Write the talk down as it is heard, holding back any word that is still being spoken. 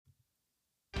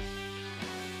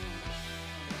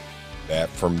That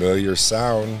familiar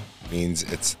sound means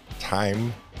it's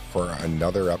time for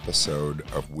another episode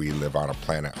of We Live on a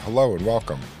Planet. Hello and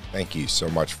welcome. Thank you so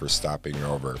much for stopping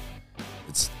over.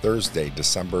 It's Thursday,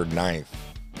 December 9th,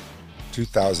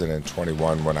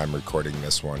 2021 when I'm recording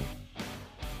this one.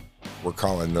 We're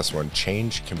calling this one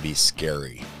Change Can Be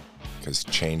Scary, because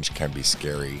change can be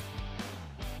scary.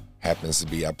 Happens to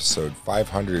be episode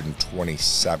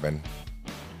 527.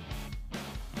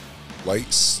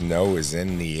 Light snow is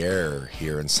in the air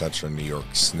here in central New York.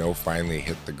 Snow finally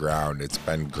hit the ground. It's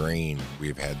been green.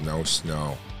 We've had no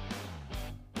snow.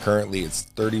 Currently, it's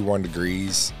 31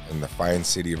 degrees in the fine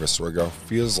city of Oswego.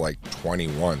 Feels like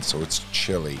 21, so it's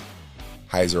chilly.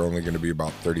 Highs are only going to be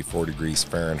about 34 degrees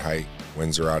Fahrenheit.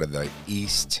 Winds are out of the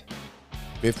east,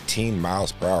 15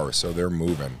 miles per hour, so they're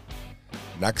moving.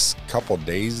 Next couple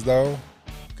days, though,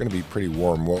 going to be pretty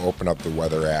warm. We'll open up the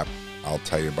weather app. I'll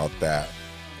tell you about that.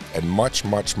 And much,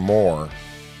 much more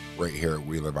right here at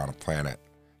We Live on a Planet.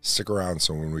 Stick around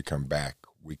so when we come back,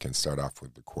 we can start off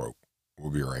with the quote.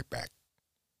 We'll be right back.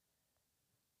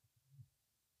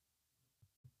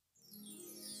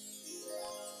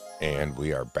 And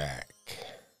we are back.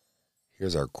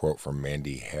 Here's our quote from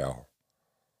Mandy Hale.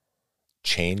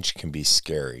 Change can be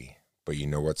scary, but you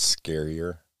know what's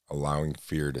scarier? Allowing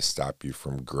fear to stop you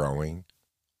from growing,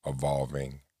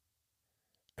 evolving,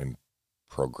 and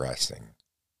progressing.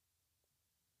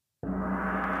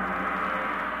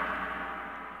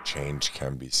 Change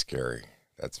can be scary,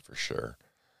 that's for sure.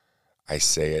 I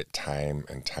say it time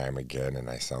and time again, and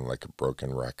I sound like a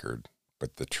broken record,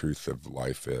 but the truth of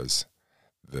life is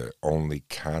the only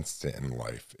constant in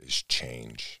life is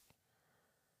change.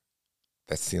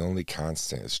 That's the only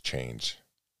constant is change.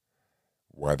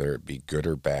 Whether it be good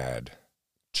or bad,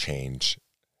 change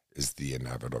is the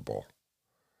inevitable.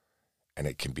 And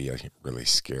it can be really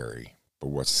scary. But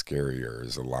what's scarier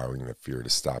is allowing the fear to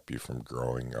stop you from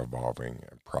growing, evolving,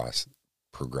 and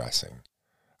progressing.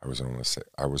 I was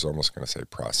almost going to say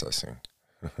processing.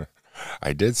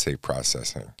 I did say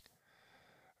processing.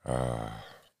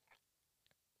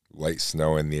 Light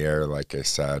snow in the air, like I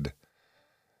said.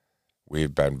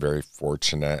 We've been very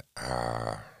fortunate.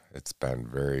 It's been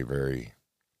very, very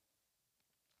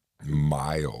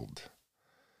mild.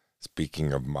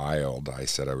 Speaking of mild, I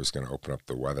said I was going to open up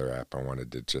the weather app. I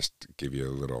wanted to just give you a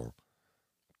little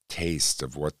taste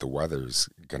of what the weather's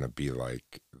going to be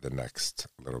like the next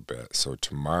little bit. So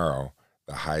tomorrow,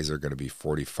 the highs are going to be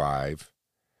 45,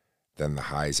 then the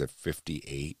highs at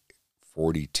 58,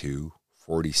 42,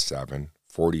 47,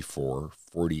 44,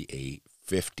 48,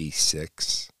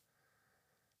 56,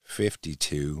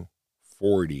 52,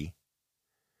 40.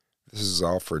 This is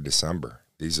all for December.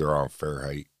 These are all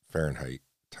Fahrenheit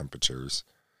temperatures.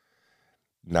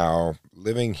 Now,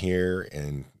 living here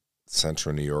in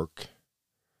central New York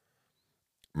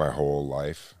my whole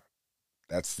life,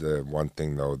 that's the one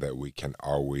thing, though, that we can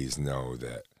always know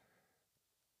that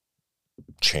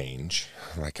change,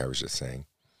 like I was just saying,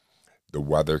 the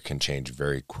weather can change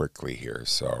very quickly here.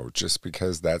 So just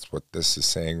because that's what this is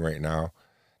saying right now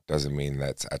doesn't mean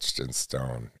that's etched in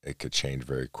stone. It could change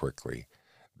very quickly.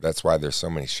 That's why there's so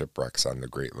many shipwrecks on the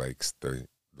Great Lakes. The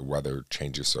weather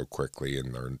changes so quickly,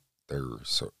 and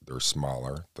they're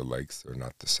smaller. The lakes, they're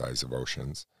not the size of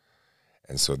oceans,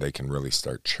 and so they can really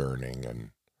start churning,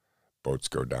 and boats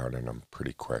go down in them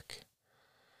pretty quick.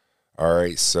 All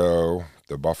right, so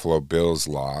the Buffalo Bills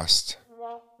lost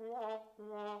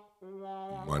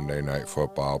Monday Night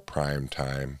Football prime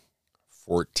time,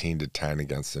 14-10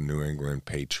 against the New England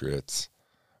Patriots.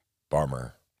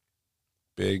 Bummer,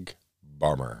 big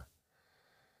bummer.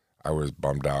 I was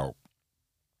bummed out.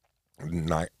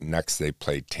 Next, they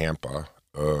played Tampa,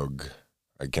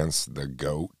 against the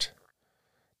GOAT.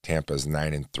 Tampa's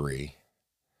 9-3.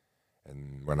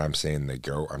 And when I'm saying the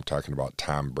GOAT, I'm talking about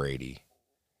Tom Brady.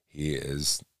 He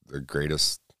is the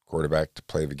greatest quarterback to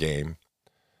play the game.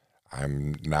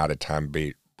 I'm not a Tom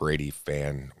Brady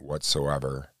fan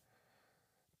whatsoever,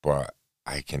 but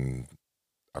I can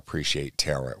appreciate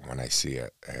talent when I see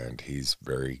it. And he's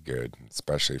very good,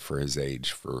 especially for his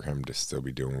age, for him to still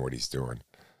be doing what he's doing.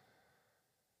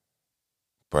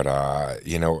 But,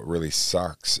 you know, what really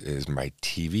sucks is my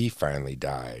TV finally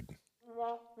died.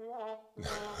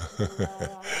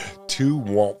 2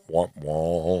 womp.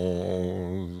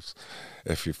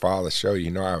 If you follow the show,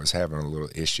 you know I was having a little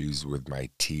issues with my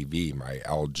TV, my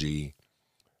LG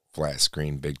flat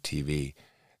screen big TV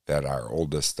that our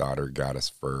oldest daughter got us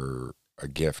for a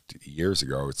gift years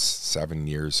ago. It's 7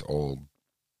 years old.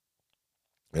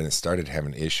 And it started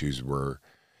having issues where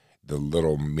the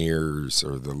little mirrors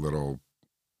or the little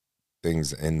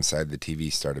things inside the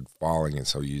TV started falling, and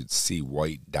so you'd see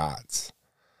white dots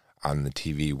on the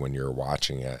TV when you're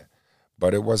watching it.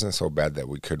 But it wasn't so bad that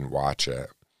we couldn't watch it.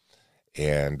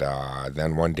 And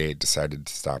then one day it decided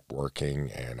to stop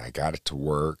working, and I got it to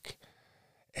work.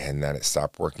 And then it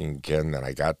stopped working again. Then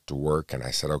I got to work, and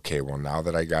I said, okay, well, now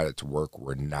that I got it to work,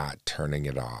 we're not turning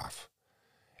it off.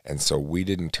 And so we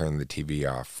didn't turn the TV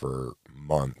off for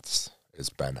months. It's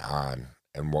been on.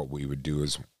 And what we would do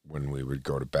is when we would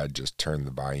go to bed, just turn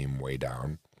the volume way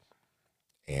down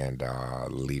and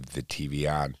leave the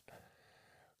TV on.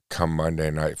 Come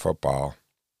Monday Night Football,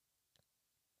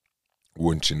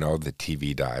 wouldn't you know, the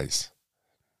TV dies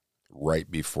right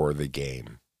before the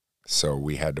game. So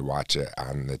we had to watch it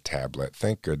on the tablet.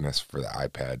 Thank goodness for the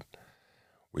iPad.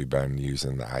 We've been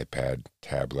using the iPad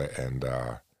tablet, and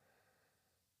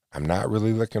I'm not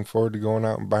really looking forward to going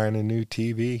out and buying a new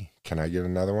TV. Can I get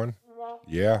another one?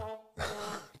 Yeah.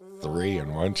 3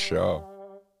 in one show.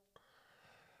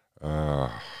 I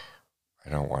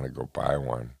don't want to go buy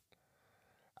one.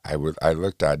 I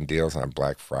looked on deals on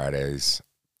Black Fridays.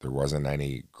 There wasn't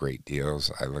any great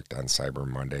deals. I looked on Cyber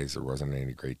Mondays. There wasn't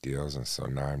any great deals. And so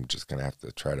now I'm just going to have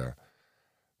to try to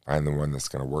find the one that's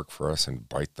going to work for us and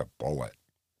bite the bullet.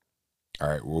 All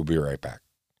right, we'll be right back.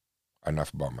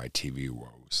 Enough about my TV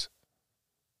woes.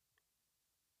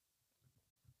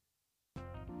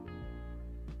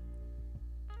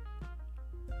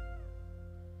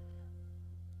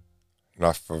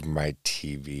 Enough of my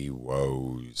TV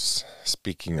woes.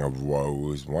 Speaking of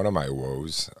woes, one of my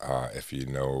woes, if you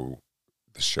know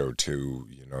the show too,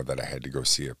 you know that I had to go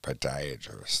see a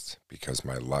podiatrist because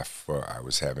my left foot, I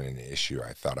was having an issue.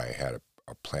 I thought I had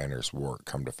a plantar's wart.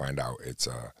 Come to find out, it's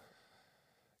a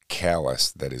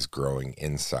callus that is growing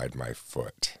inside my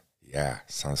foot. Yeah,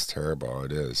 sounds terrible.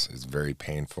 It is. It's very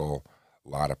painful, a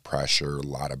lot of pressure, a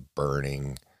lot of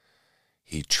burning.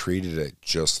 He treated it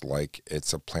just like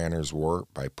it's a plantar's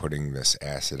wart by putting this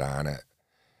acid on it.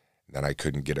 Then I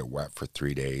couldn't get it wet for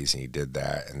 3 days, and he did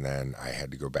that. And then I had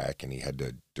to go back, and he had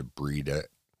to debride it.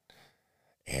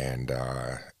 And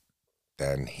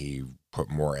then he put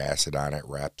more acid on it,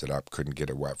 wrapped it up, couldn't get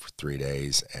it wet for 3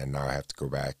 days. And now I have to go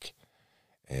back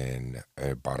in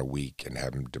about a week and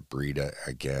have him debride it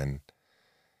again.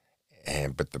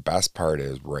 But the best part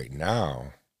is right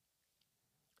now,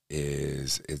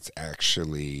 is it's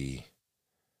actually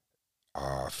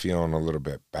feeling a little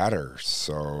bit better.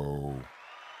 So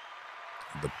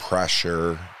the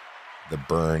pressure, the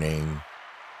burning,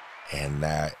 and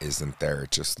that isn't there.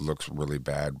 It just looks really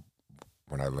bad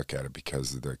when I look at it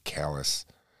because of the callus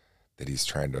that he's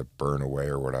trying to burn away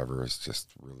or whatever is just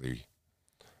really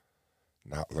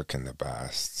not looking the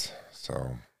best.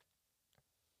 So,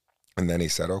 and then he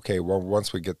said, okay, well,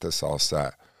 once we get this all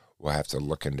set, we'll have to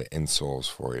look into insoles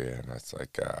for you. And it's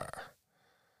like,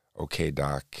 okay,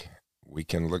 doc, we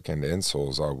can look into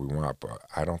insoles all we want, but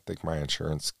I don't think my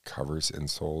insurance covers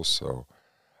insoles, so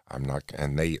I'm not,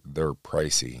 and they're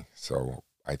pricey. So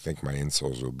I think my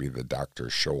insoles will be the Dr.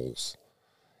 Scholl's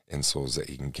insoles that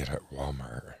you can get at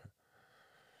Walmart.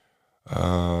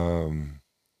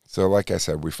 So like I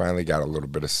said, we finally got a little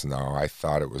bit of snow. I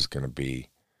thought it was going to be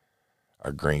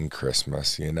a green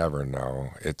Christmas. You never know.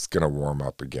 It's going to warm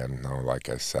up again, though. Like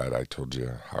I said, I told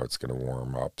you how it's going to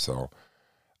warm up. So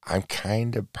I'm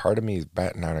part of me is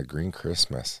betting on a green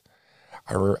Christmas.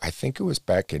 I think it was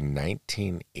back in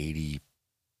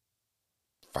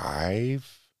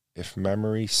 1985, if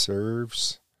memory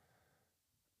serves.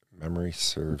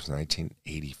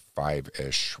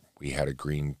 1985-ish. We had a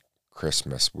green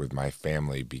Christmas with my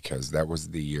family because that was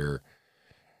the year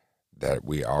that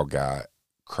we all got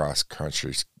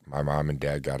cross-country. My mom and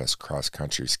dad got us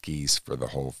cross-country skis for the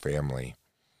whole family.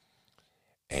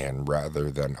 And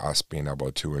rather than us being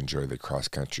able to enjoy the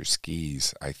cross-country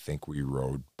skis, I think we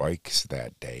rode bikes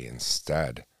that day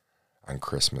instead on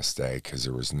Christmas Day because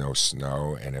there was no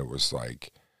snow and it was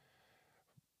like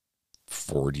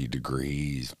 40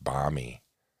 degrees, balmy,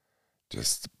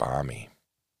 just balmy.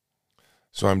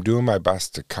 So I'm doing my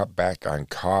best to cut back on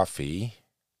coffee.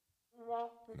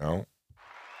 No?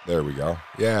 There we go.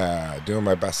 Yeah, doing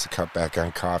my best to cut back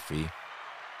on coffee.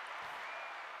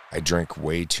 I drink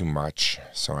way too much,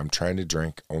 so I'm trying to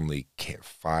drink only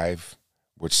 5,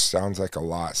 which sounds like a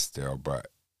lot still, but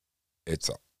it's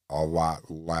a lot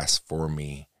less for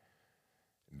me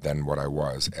than what I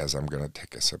was, as I'm going to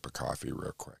take a sip of coffee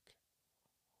real quick.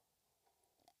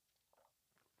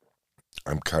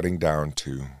 I'm cutting down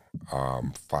to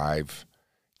 5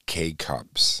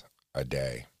 K-cups a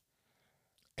day.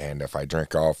 And if I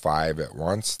drink all 5 at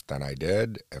once, then I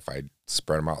did. If I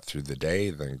spread them out through the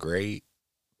day, then great.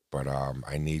 But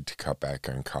I need to cut back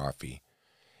on coffee.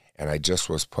 And I just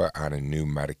was put on a new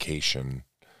medication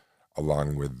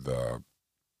along with the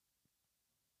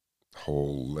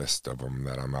whole list of them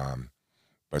that I'm on.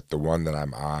 But the one that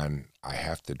I'm on, I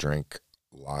have to drink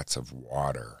lots of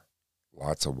water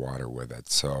with it.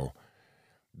 So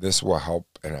this will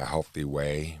help in a healthy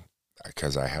way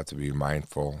because I have to be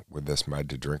mindful with this med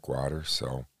to drink water.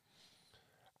 So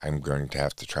I'm going to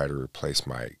have to try to replace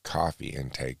my coffee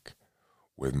intake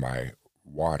with my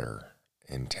water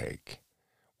intake,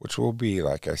 which will be,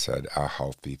 like I said, a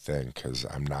healthy thing because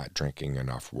I'm not drinking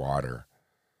enough water.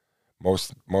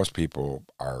 Most people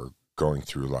are going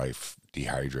through life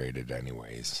dehydrated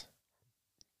anyways.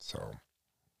 So,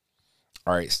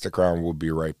 all right, stick around. We'll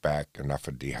be right back. Enough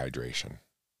of dehydration.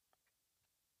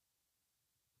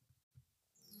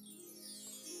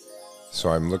 So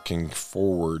I'm looking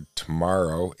forward.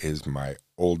 Tomorrow is my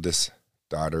oldest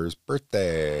daughter's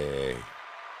birthday.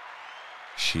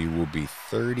 She will be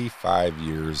 35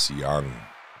 years young.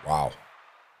 Wow.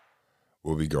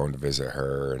 We'll be going to visit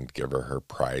her and give her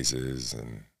prizes,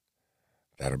 and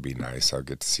that'll be nice. I'll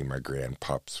get to see my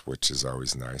grandpups, which is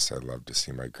always nice. I love to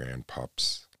see my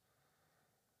grandpups.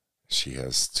 She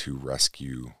has 2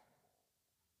 rescue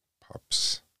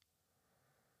pups.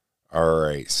 All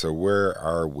right, so where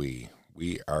are we?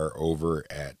 We are over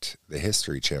at the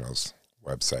History Channel's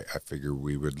website. I figured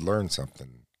we would learn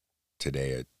something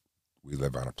today. We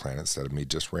live on a planet instead of me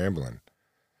just rambling.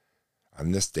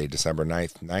 On this day, December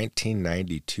 9th,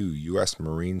 1992, U.S.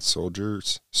 Marine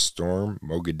soldiers storm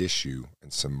Mogadishu in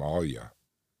Somalia.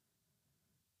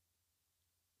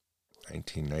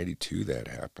 1992 that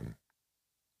happened.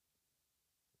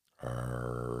 All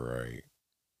right.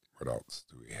 What else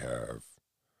do we have?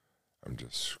 I'm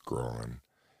just scrolling.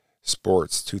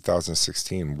 Sports,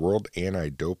 2016, World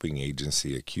Anti-Doping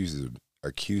Agency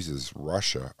accuses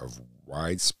Russia of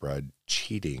widespread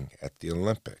cheating at the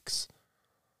Olympics.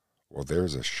 Well,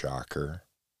 there's a shocker.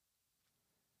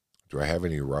 Do I have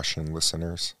any Russian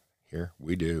listeners here?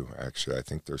 We do, actually. I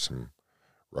think there's some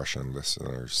Russian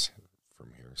listeners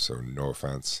from here, so no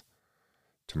offense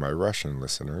to my Russian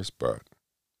listeners, but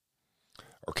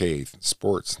okay,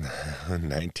 sports.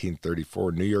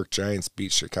 1934, New York Giants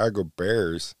beat Chicago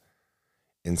Bears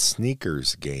in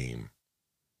sneakers game.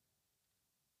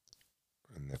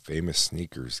 In the famous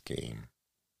sneakers game.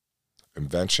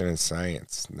 Invention and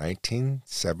science,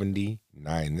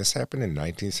 1979. This happened in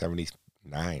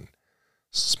 1979.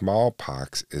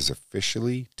 Smallpox is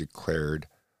officially declared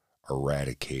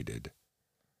eradicated.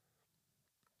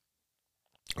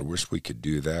 I wish we could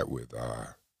do that with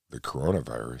the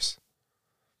coronavirus.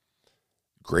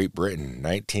 Great Britain,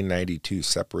 1992,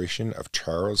 separation of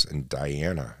Charles and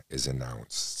Diana is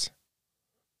announced.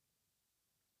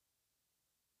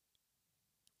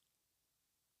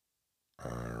 All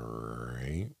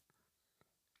right.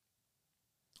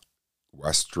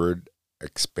 Westward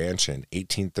expansion,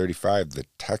 1835, the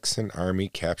Texan Army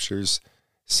captures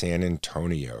San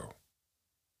Antonio.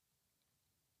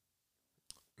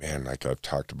 Man, like I've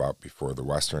talked about before, the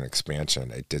Western expansion,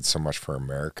 it did so much for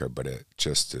America, but it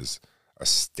just is a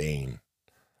stain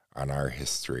on our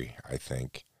history, I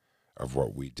think, of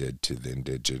what we did to the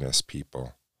indigenous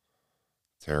people.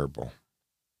 Terrible.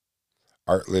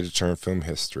 Art, literature, and film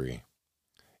history.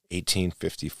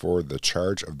 1854, The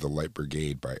Charge of the Light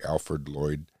Brigade by Alfred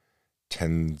Lloyd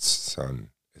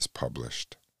Tennyson is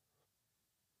published.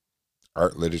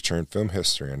 Art, literature, and film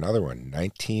history, another one,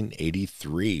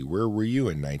 1983. Where were you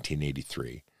in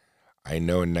 1983? I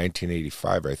know in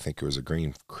 1985, I think it was a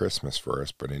green Christmas for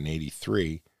us, but in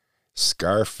 83,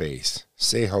 Scarface,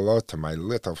 Say Hello to My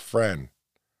Little Friend.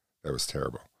 That was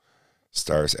terrible.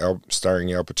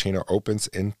 Starring Al Pacino opens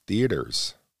in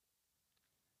theaters.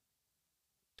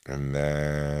 And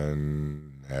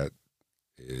then that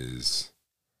is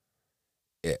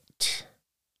it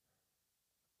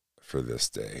for this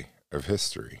day of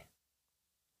history.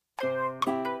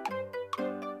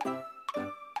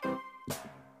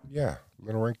 Yeah,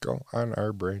 little wrinkle on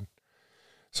our brain.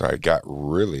 So I got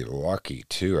really lucky,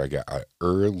 too. I got an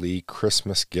early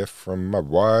Christmas gift from my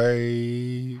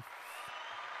wife.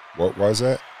 What was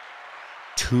it?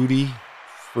 Tutti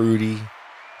Frutti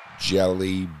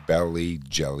Jelly Belly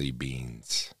jelly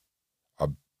beans.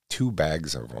 2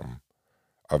 bags of them,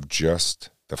 of just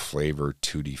the flavor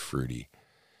Tutti Frutti.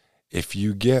 If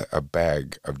you get a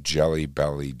bag of Jelly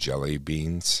Belly jelly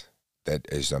beans that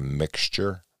is a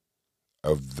mixture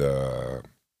of the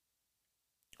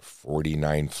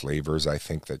 49 flavors, I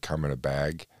think, that come in a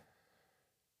bag,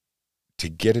 to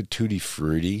get a Tutti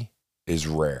Frutti is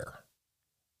rare.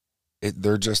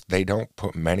 They don't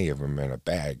put many of them in a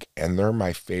bag, and they're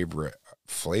my favorite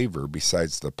flavor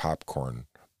besides the popcorn,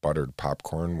 buttered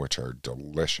popcorn, which are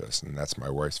delicious, and that's my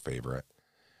wife's favorite.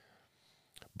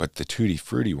 But the Tutti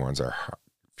Frutti ones are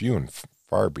few and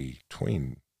far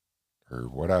between or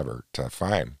whatever to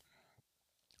find.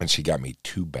 And she got me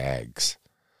 2 bags.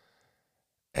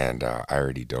 And I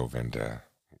already dove into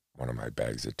one of my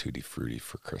bags of Tutti Frutti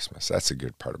for Christmas. That's a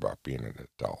good part about being an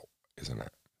adult, isn't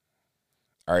it?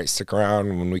 All right, stick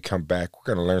around. When we come back,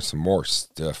 we're going to learn some more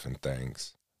stuff and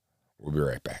things. We'll be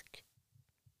right back.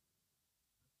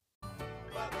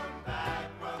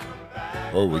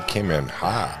 Oh, we came in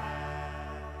hot.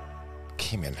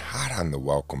 Came in hot on the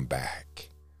welcome back.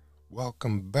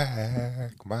 Welcome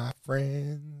back, my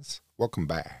friends. Welcome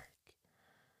back.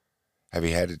 Have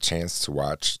you had a chance to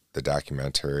watch the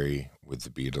documentary with the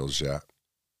Beatles yet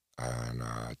on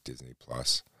Disney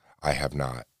Plus? I have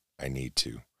not. I need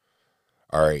to.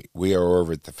 All right, we are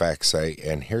over at the fact site,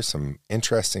 and here's some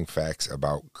interesting facts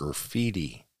about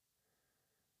graffiti.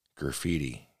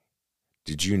 Graffiti.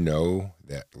 Did you know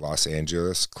that Los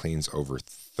Angeles cleans over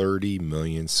 30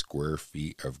 million square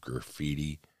feet of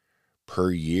graffiti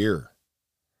per year?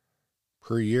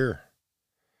 Per year.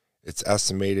 It's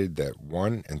estimated that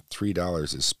 $1 and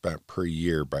 $3 is spent per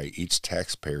year by each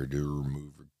taxpayer to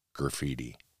remove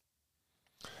graffiti.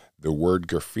 The word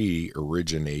graffiti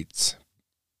originates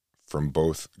from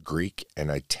both Greek and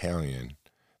Italian.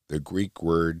 The Greek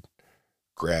word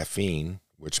graphene,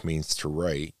 which means to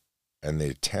write, and the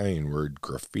Italian word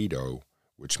graffito,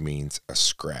 which means a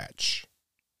scratch.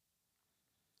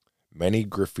 Many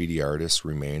graffiti artists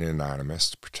remain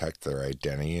anonymous to protect their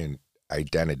identity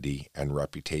and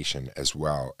reputation, as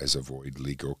well as avoid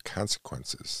legal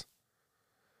consequences.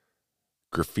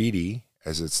 Graffiti,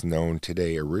 as it's known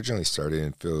today, originally started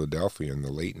in Philadelphia in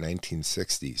the late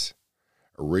 1960s.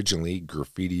 Originally,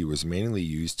 graffiti was mainly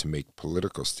used to make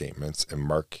political statements and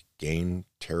mark gained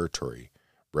territory,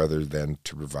 rather than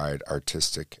to provide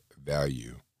artistic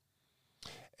value.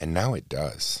 And now it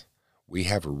does. We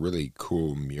have a really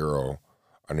cool mural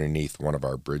underneath one of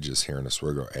our bridges here in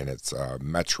Oswego, and it's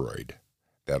Metroid,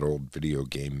 that old video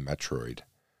game Metroid.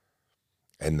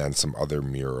 And then some other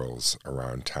murals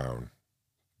around town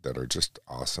that are just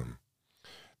awesome.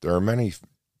 There are many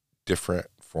different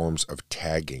forms of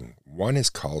tagging. One is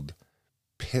called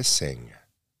pissing.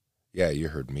 Yeah, you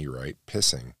heard me right,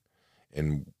 pissing.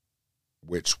 In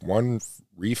which one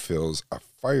refills a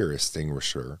fire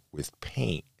extinguisher with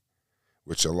paint,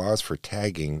 which allows for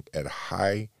tagging at a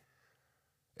high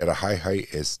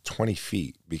height as 20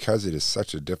 feet. Because it is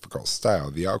such a difficult style,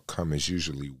 the outcome is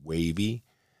usually wavy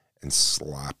and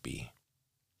sloppy,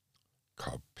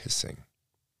 called pissing.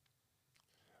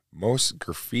 Most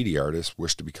graffiti artists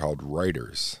wish to be called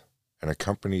writers and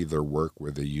accompany their work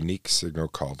with a unique signal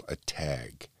called a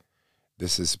tag.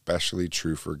 This is especially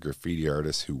true for graffiti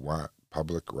artists who want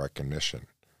public recognition.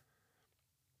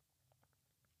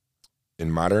 In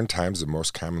modern times, the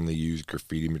most commonly used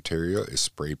graffiti material is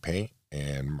spray paint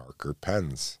and marker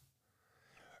pens.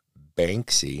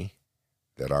 Banksy,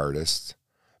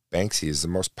 Banksy is the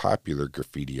most popular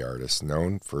graffiti artist,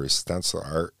 known for his stencil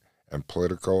art and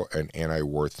political and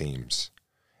anti-war themes.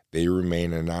 They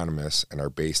remain anonymous and are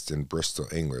based in Bristol,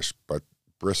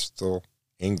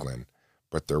 England,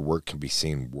 but their work can be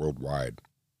seen worldwide.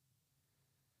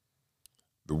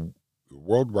 The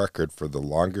world record for the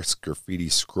longest graffiti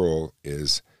scroll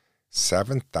is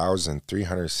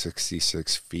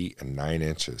 7,366 feet and 9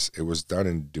 inches. It was done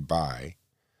in Dubai,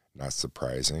 not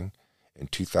surprising, in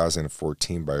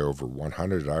 2014 by over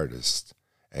 100 artists,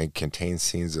 and contains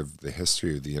scenes of the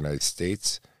history of the United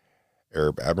States,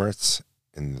 Arab Emirates,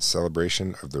 in the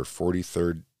celebration of their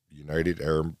 43rd United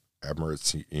Arab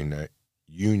Emirates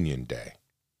Union Day.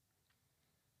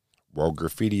 While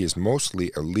graffiti is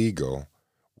mostly illegal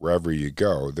wherever you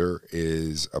go, there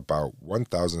is about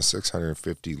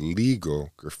 1,650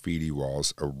 legal graffiti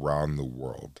walls around the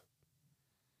world.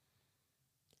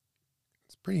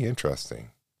 It's pretty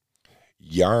interesting.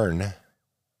 Yarn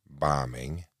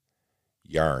bombing.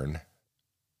 Yarn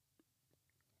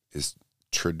is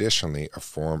traditionally a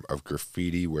form of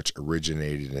graffiti which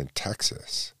originated in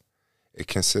Texas. It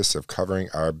consists of covering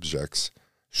objects,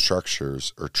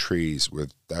 structures, or trees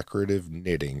with decorative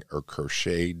knitting or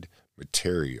crocheted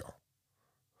material.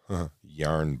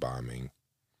 Yarn bombing.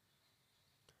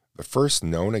 The first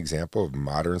known example of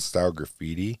modern-style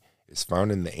graffiti is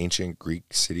found in the ancient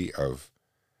Greek city of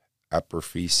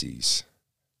Epiphyses.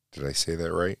 Did I say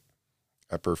that right?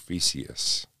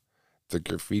 Epiphysius. The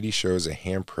graffiti shows a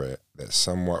handprint that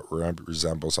somewhat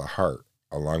resembles a heart,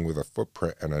 along with a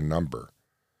footprint and a number.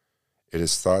 It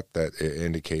is thought that it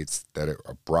indicates that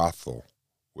a brothel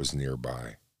was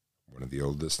nearby, one of the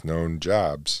oldest known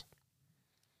jobs.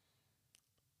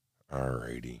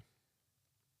 Alrighty.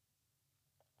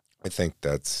 I think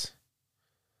that's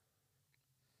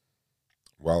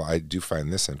Well, I do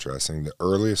find this interesting. The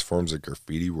earliest forms of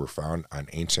graffiti were found on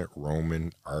ancient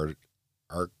Roman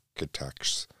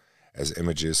architects as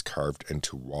images carved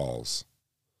into walls.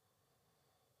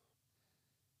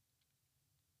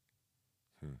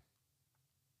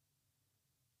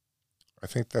 I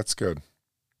think that's good.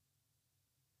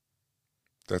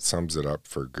 That sums it up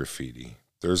for graffiti.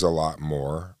 There's a lot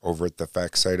more over at the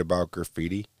fact site about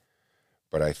graffiti,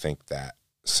 but I think that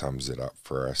sums it up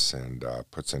for us and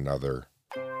puts another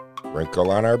wrinkle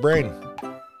on our brain.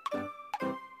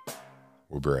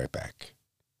 We'll be right back.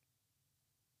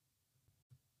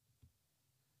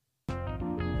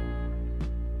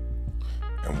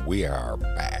 And we are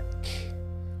back.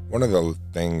 One of the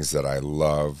things that I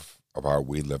love about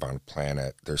We Live on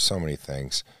Planet, there's so many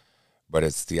things, but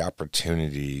it's the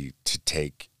opportunity to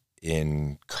take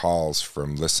in calls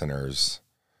from listeners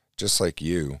just like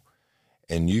you.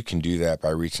 And you can do that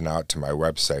by reaching out to my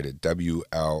website at WLOAP.com.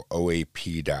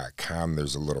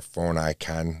 There's a little phone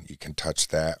icon. You can touch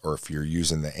that. Or if you're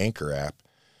using the Anchor app,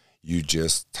 you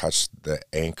just touch the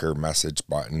Anchor message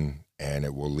button and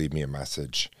it will leave me a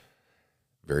message.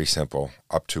 Very simple.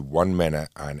 Up to 1 minute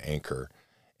on Anchor.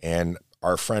 And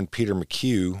our friend Peter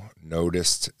McHugh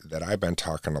noticed that I've been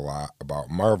talking a lot about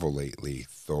Marvel lately,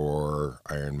 Thor,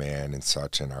 Iron Man, and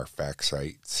such in our fact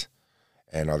sites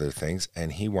and other things,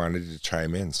 and he wanted to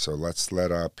chime in. So let's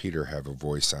let Peter have a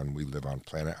voice on We Live on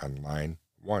Planet on line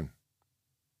 1.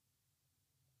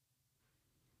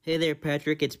 Hey there,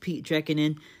 Patrick. It's Pete checking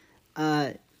in.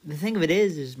 The thing of it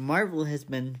is Marvel has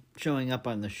been showing up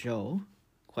on the show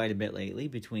quite a bit lately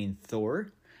between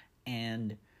Thor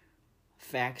and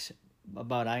facts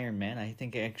about Iron Man. I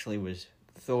think it actually was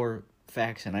Thor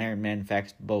facts and Iron Man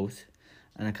facts both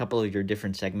on a couple of your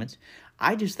different segments.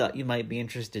 I just thought you might be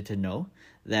interested to know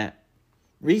that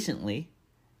recently,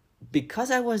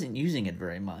 because I wasn't using it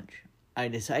very much, I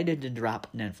decided to drop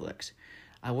Netflix.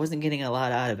 I wasn't getting a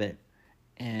lot out of it,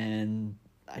 and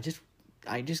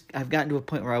I've gotten to a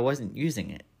point where I wasn't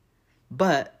using it.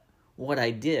 But what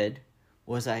I did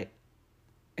was I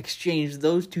exchanged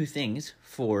those two things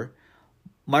for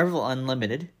Marvel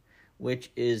Unlimited,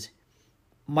 which is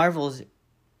Marvel's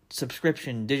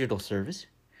subscription digital service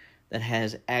that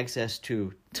has access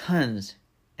to tons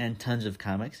and tons of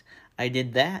comics. I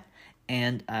did that,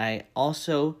 and I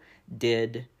also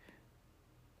did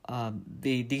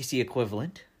the DC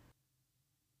equivalent,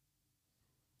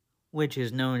 which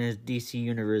is known as DC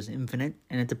Universe Infinite.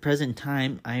 And at the present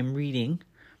time, I'm reading,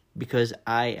 because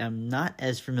I am not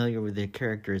as familiar with the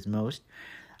character as most,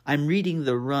 I'm reading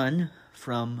the run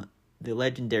from the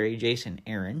legendary Jason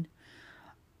Aaron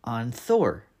on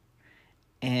Thor.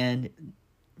 And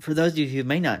for those of you who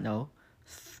may not know,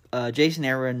 Jason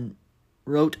Aaron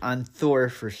wrote on Thor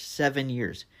for 7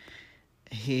 years.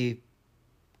 He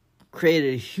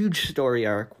created a huge story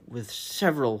arc with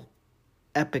several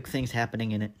epic things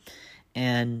happening in it.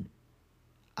 And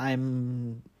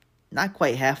I'm not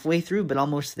quite halfway through, but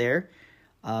almost there.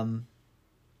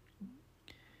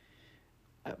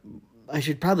 I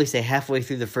should probably say halfway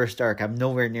through the first arc. I'm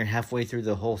nowhere near halfway through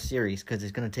the whole series because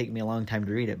it's going to take me a long time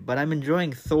to read it. But I'm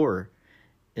enjoying Thor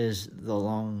is the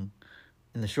long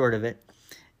and the short of it.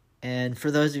 And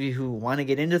for those of you who want to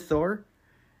get into Thor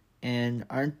and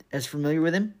aren't as familiar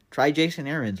with him, try Jason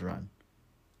Aaron's run.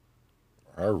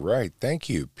 All right. Thank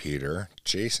you, Peter.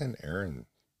 Jason Aaron,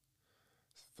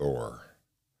 Thor.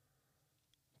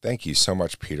 Thank you so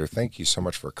much, Peter. Thank you so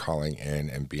much for calling in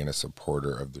and being a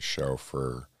supporter of the show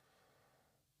for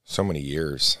so many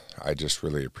years. I just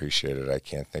really appreciate it. I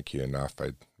can't thank you enough.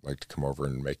 I'd like to come over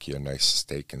and make you a nice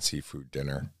steak and seafood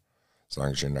dinner, as long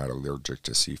as you're not allergic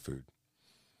to seafood.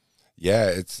 Yeah,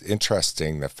 it's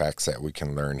interesting, the facts that we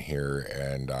can learn here,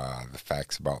 and the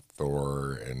facts about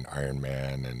Thor and Iron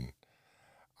Man. And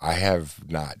I have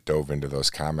not dove into those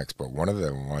comics, but one of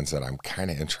the ones that I'm kind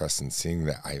of interested in seeing,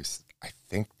 that I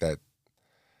think that,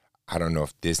 I don't know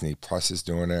if Disney Plus is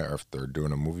doing it or if they're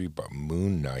doing a movie, but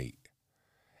Moon Knight.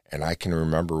 And I can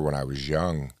remember when I was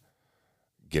young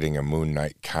getting a Moon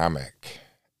Knight comic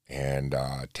and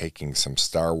taking some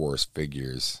Star Wars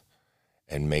figures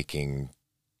and making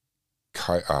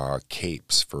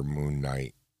capes for Moon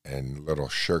Knight and little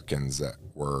shurikens that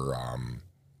were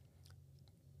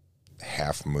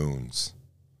half moons.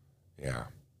 Yeah.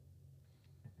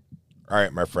 All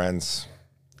right, my friends.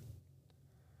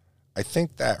 I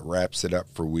think that wraps it up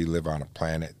for We Live on a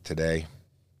Planet today.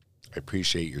 I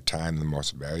appreciate your time, the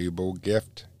most valuable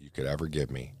gift you could ever give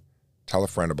me. Tell a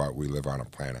friend about We Live on a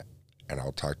Planet, and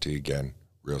I'll talk to you again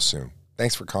real soon.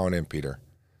 Thanks for calling in, Peter.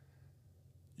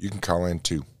 You can call in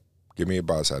too. Give me a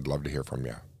buzz. I'd love to hear from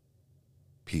you.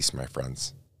 Peace, my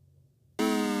friends.